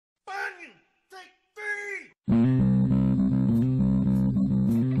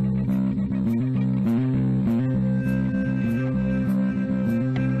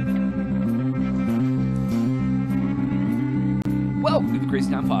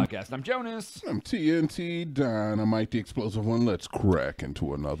Crazy Town Podcast. I'm Jonas. I'm TNT Dynamite, the explosive one. Let's crack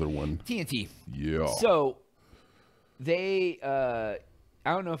into another one. TNT. Yeah. So, they, I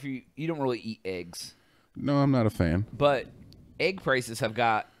don't know if you don't really eat eggs. No, I'm not a fan. But egg prices have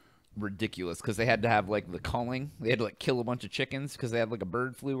got ridiculous because they had to have, like, the culling. They had to, like, kill a bunch of chickens because they had, like, a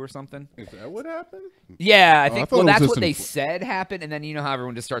bird flu or something. Is that what happened? Yeah, I think, well, that's what they just said happened. And then you know how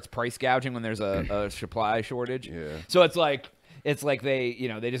everyone just starts price gouging when there's a supply shortage? Yeah. So it's like they,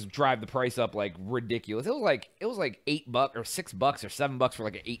 they just drive the price up like ridiculous. It was like $8 or $6 or $7 for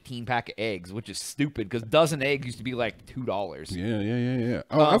like an 18-pack of eggs, which is stupid because a dozen eggs used to be like $2. Yeah.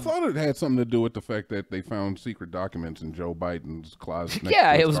 I thought it had something to do with the fact that they found secret documents in Joe Biden's closet.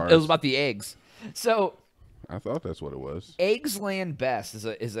 Yeah, it was about the eggs. So I thought that's what it was. Eggsland Best is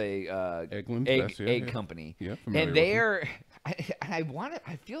a egg company. Yeah, and they're I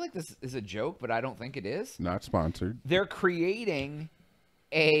feel like this is a joke, but I don't think it is. Not sponsored. They're creating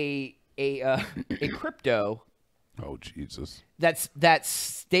a crypto. Oh Jesus! That's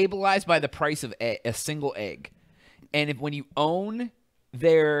stabilized by the price of a single egg, and when you own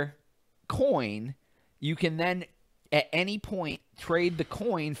their coin, you can then at any point trade the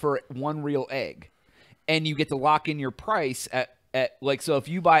coin for one real egg, and you get to lock in your price at like, so if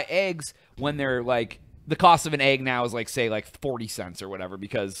you buy eggs when they're like, the cost of an egg now is like, say, like 40 cents or whatever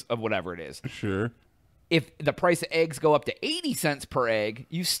because of whatever it is. Sure. If the price of eggs go up to 80 cents per egg,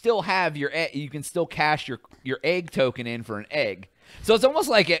 you still have you can still cash your egg token in for an egg. So it's almost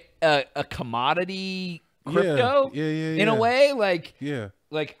like a commodity crypto in a way. Like,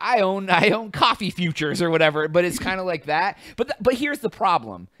 like I own coffee futures or whatever, but it's kind of like that. But here's the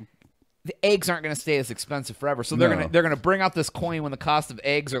problem. The eggs aren't going to stay as expensive forever, so they're gonna bring out this coin when the cost of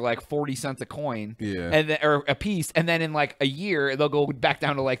eggs are like 40 cents a coin, or a piece, and then in like a year they'll go back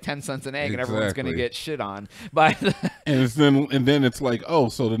down to like 10 cents an egg, and everyone's going to get shit on. And then it's like, oh,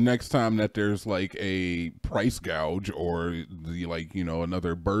 so the next time that there's like a price gouge or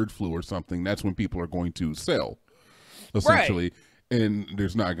another bird flu or something, that's when people are going to sell, essentially. Right. And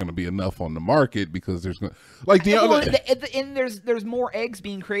there's not going to be enough on the market because there's there's more eggs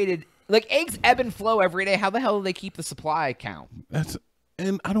being created. Like, eggs ebb and flow every day. How the hell do they keep the supply count?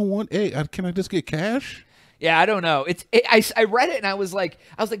 And I don't want egg. Can I just get cash? Yeah, I don't know. I read it and I was like,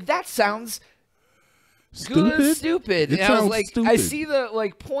 that sounds stupid. And I was like, stupid. I see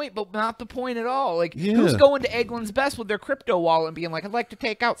the point, but not the point at all. Like, who's going to Eggland's Best with their crypto wallet and being like, I'd like to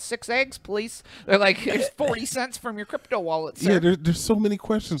take out 6 eggs, please? They're like, there's 40 cents from your crypto wallet, sir. Yeah, there's so many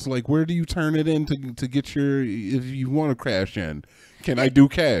questions. Like, where do you turn it in to get if you want to crash in? Can I do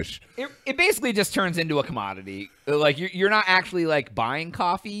cash? It basically just turns into a commodity. Like, you're not actually like buying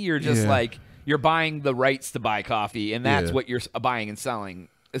coffee. You're just like, you're buying the rights to buy coffee, and that's what you're buying and selling.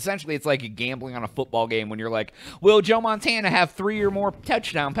 Essentially, it's like gambling on a football game when you're like, will Joe Montana have 3 or more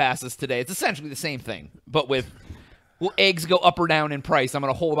touchdown passes today? It's essentially the same thing, but will eggs go up or down in price? I'm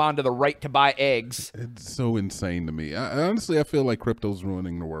going to hold on to the right to buy eggs. It's so insane to me. Honestly, I feel like crypto's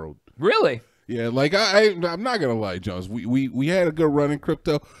ruining the world. Really? Yeah, like I'm not gonna lie, Jones. We had a good run in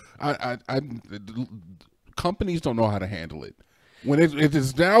crypto. Companies don't know how to handle it. When it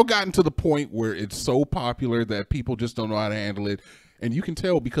has now gotten to the point where it's so popular that people just don't know how to handle it, and you can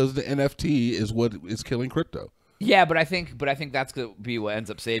tell because the NFT is what is killing crypto. Yeah, but I think that's gonna be what ends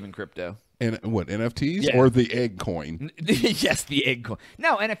up saving crypto. And what, NFTs or the egg coin? Yes, the egg coin.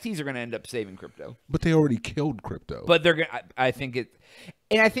 No, NFTs are going to end up saving crypto. But they already killed crypto. But they're going. I think it.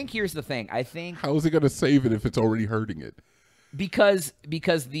 And I think here's the thing. I think, how is it going to save it if it's already hurting it? Because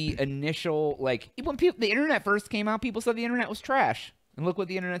the initial, like, when the internet first came out, people said the internet was trash. And look what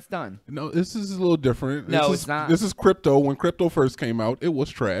the internet's done. No, this is a little different. It's not. This is crypto. When crypto first came out, it was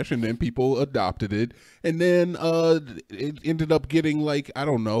trash, and then people adopted it, and then it ended up getting, like, I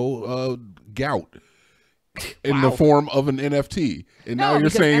don't know, gout in the form of an NFT. And now you're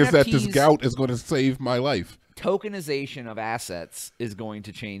saying is that this gout is going to save my life. Tokenization of assets is going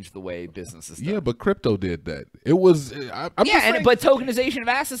to change the way business is done. Yeah, but crypto did that. It was but tokenization of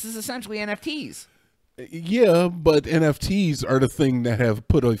assets is essentially NFTs. Yeah, but NFTs are the thing that have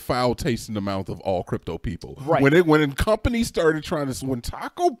put a foul taste in the mouth of all crypto people. Right. When companies started when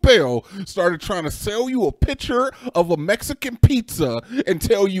Taco Bell started trying to sell you a picture of a Mexican pizza and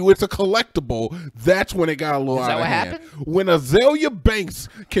tell you it's a collectible, that's when it got a little out of hand. Happened? When Azalea Banks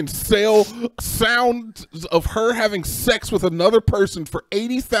can sell sounds of her having sex with another person for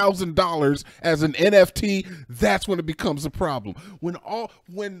 $80,000 as an NFT, that's when it becomes a problem. When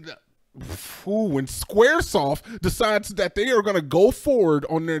Squaresoft decides that they are going to go forward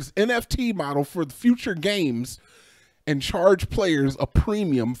on this NFT model for the future games, and charge players a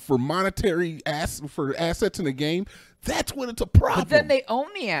premium for for assets in the game, that's when it's a problem. But then they own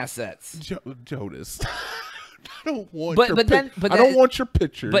the assets. Jonas. I don't want I don't want your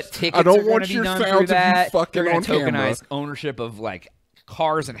pictures. But tickets I don't are want your sounds of you fucking They're on gonna camera. tokenize ownership of like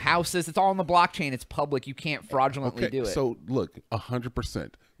cars and houses. It's all on the blockchain. It's public. You can't fraudulently do it. So look,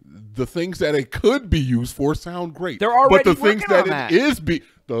 100%. The things that it could be used for sound great. They're already but the things working that on it is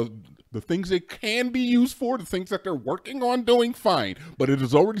the things it can be used for, the things that they're working on doing, fine. But it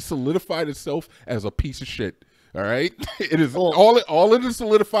has already solidified itself as a piece of shit. All right, it is all it is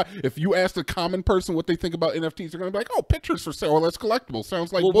solidified. If you ask the common person what they think about NFTs, they're gonna be like, "Oh, pictures for sale. That's collectible.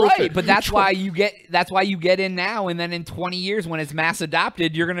 Sounds like bullshit." Right, but that's why you get in now, and then in 20 years, when it's mass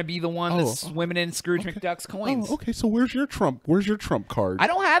adopted, you're gonna be the one that's swimming in Scrooge McDuck's coins. Oh, okay. So where's your Trump card? I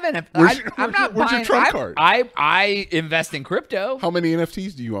don't have an. I'm not where's buying. your Trump card? I invest in crypto. How many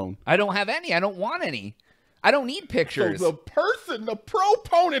NFTs do you own? I don't have any. I don't want any. I don't need pictures. So the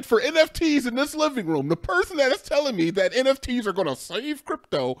proponent for NFTs in this living room, the person that is telling me that NFTs are going to save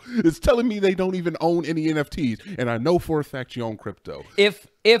crypto is telling me they don't even own any NFTs. And I know for a fact you own crypto.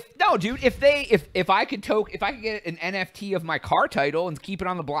 No, dude, if I could get an NFT of my car title and keep it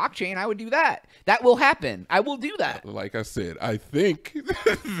on the blockchain, I would do that. That will happen. I will do that. Like I said, I think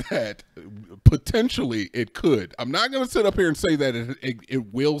that potentially it could. I'm not going to sit up here and say that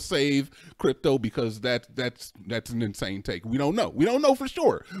it will save crypto, because that's an insane take. We don't know. We don't know for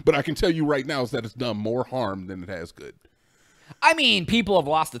sure. But I can tell you right now is that it's done more harm than it has good. I mean, people have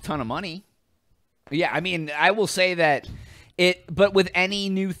lost a ton of money. Yeah, I mean, I will say that but with any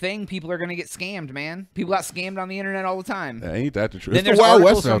new thing, people are going to get scammed, man. People got scammed on the internet all the time. Ain't that the truth? Then there's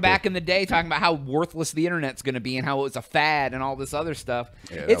articles from back in the day talking about how worthless the internet's going to be and how it was a fad and all this other stuff.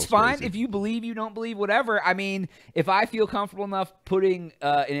 Yeah, it's fine if you believe, you don't believe, whatever. I mean, if I feel comfortable enough putting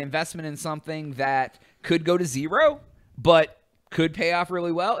an investment in something that could go to zero, but could pay off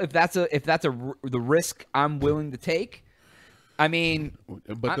really well, if that's the risk I'm willing to take. I mean,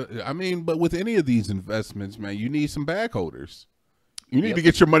 but with any of these investments, man, you need some bag holders. You need to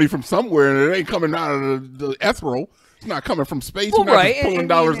get your money from somewhere, and it ain't coming out of the ethereal. It's not coming from space. You're not just pulling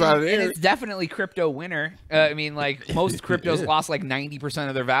dollars out of the air. It's definitely crypto winner. I mean, like most cryptos lost like 90%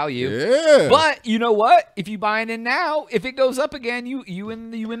 of their value. Yeah. But you know what? If you buy it in now, if it goes up again, you win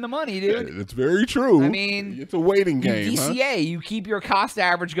the money, dude. Yeah, it's very true. I mean, it's a waiting game. DCA, you keep your cost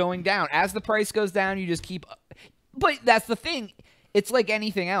average going down. As the price goes down, you just keep. But that's the thing. It's like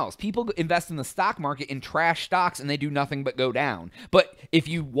anything else. People invest in the stock market in trash stocks, and they do nothing but go down. But if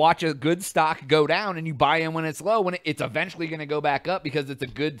you watch a good stock go down and you buy in when it's low, it's eventually going to go back up because it's a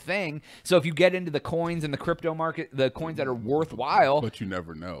good thing. So if you get into the coins in the crypto market, the coins that are worthwhile. But you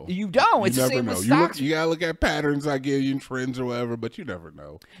never know. You don't. It's the same with stocks. You got to look at patterns I give you and trends or whatever, but you never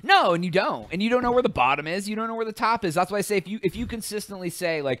know. No, and you don't. And you don't know where the bottom is. You don't know where the top is. That's why I say if you consistently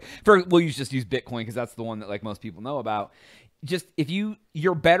say, like, we'll just use Bitcoin because that's the one that like most people know about. Just if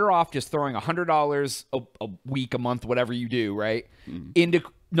you're better off just throwing $100 a week, a month, whatever you do, right? Into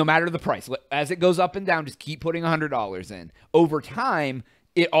no matter the price. As it goes up and down, just keep putting $100 in. Over time,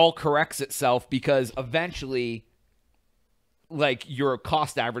 it all corrects itself because eventually, like, your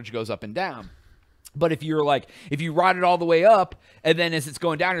cost average goes up and down. But if you ride it all the way up, and then as it's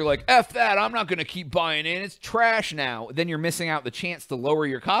going down, you're like, F that, I'm not going to keep buying in. It's trash now. Then you're missing out the chance to lower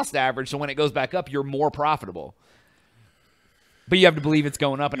your cost average. So when it goes back up, you're more profitable. But you have to believe it's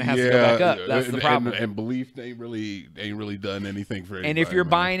going up and it has to go back up. That's the problem. And belief ain't really done anything for anybody. And if you're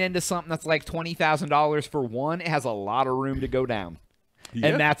buying into something that's like $20,000 for one, it has a lot of room to go down. Yeah.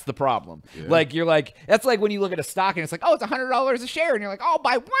 And that's the problem. Yeah. Like that's like when you look at a stock and it's like, oh, it's $100 a share, and you're like, oh, I'll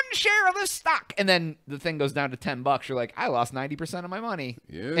buy one share of this stock, and then the thing goes down to $10. You're like, I lost 90% of my money.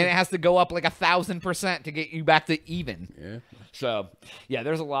 Yeah. And it has to go up like 1,000% to get you back to even. Yeah. So yeah,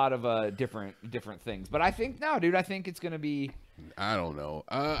 there's a lot of different things. But I think dude, I think it's gonna be. I don't know.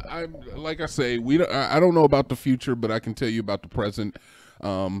 I like I say, I don't know about the future, but I can tell you about the present.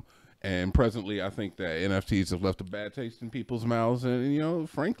 And presently, I think that NFTs have left a bad taste in people's mouths, and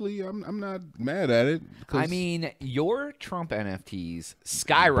frankly, I'm not mad at it. I mean, your Trump NFTs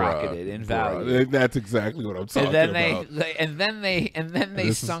skyrocketed in value. That's exactly what I'm talking about. And then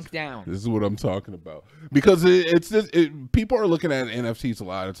they sunk down. This is what I'm talking about, because people are looking at NFTs a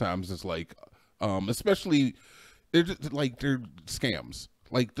lot of times as like, especially they're scams.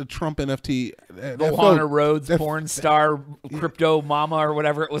 Like the Trump NFT, the Lana Rhodes porn star crypto mama or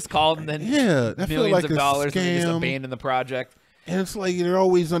whatever it was called, and then millions of dollars, and they just abandoned the project. And it's like they're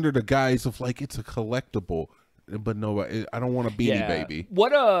always under the guise of like it's a collectible, but no, I don't want a Beanie Baby.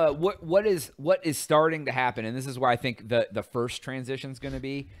 What is starting to happen, and this is where I think the first transition is going to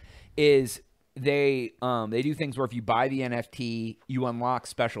be, is they do things where if you buy the NFT, you unlock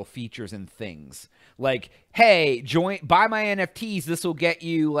special features and things. Like, hey, buy my NFTs, this will get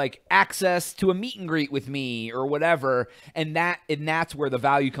you like access to a meet and greet with me or whatever. And that's where the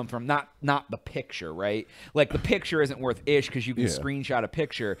value comes from, not the picture, right? Like the picture isn't worth ish because you can screenshot a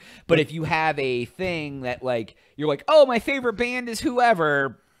picture. But if you have a thing that like you're like, oh, my favorite band is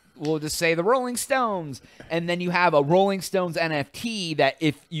whoever, we'll just say the Rolling Stones, and then you have a Rolling Stones NFT that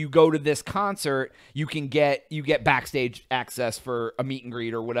if you go to this concert, you get backstage access for a meet and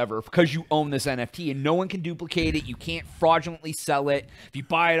greet or whatever because you own this NFT and no one can duplicate it. You can't fraudulently sell it. If you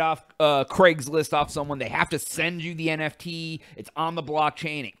buy it off Craigslist off someone, they have to send you the NFT. It's on the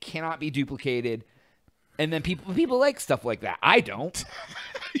blockchain. It cannot be duplicated. And then people like stuff like that. I don't.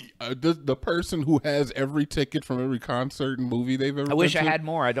 The person who has every ticket from every concert and movie they've ever been to. I wish I had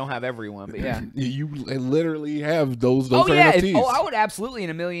more. I don't have everyone, but yeah. You literally have those yeah. NFTs. I would absolutely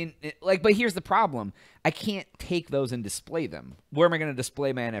in a million. Like, but here's the problem. I can't take those and display them. Where am I going to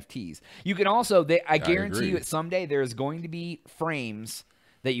display my NFTs? You can also, I guarantee you that someday there's going to be frames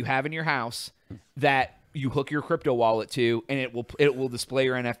that you have in your house that you hook your crypto wallet to, and it will display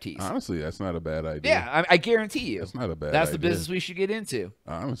your NFTs. Honestly, that's not a bad idea. Yeah, I guarantee you. That's not a bad idea. That's the business we should get into.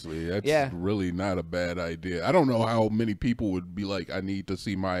 Honestly, that's really not a bad idea. I don't know how many people would be like, I need to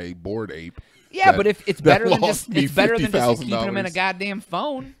see my Bored Ape. Yeah, but if it's better than just keeping them in a goddamn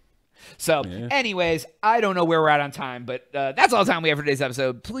phone. So, anyways, I don't know where we're at on time, but that's all the time we have for today's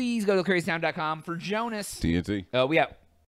episode. Please go to crazytown.com for Jonas. TNT. We out.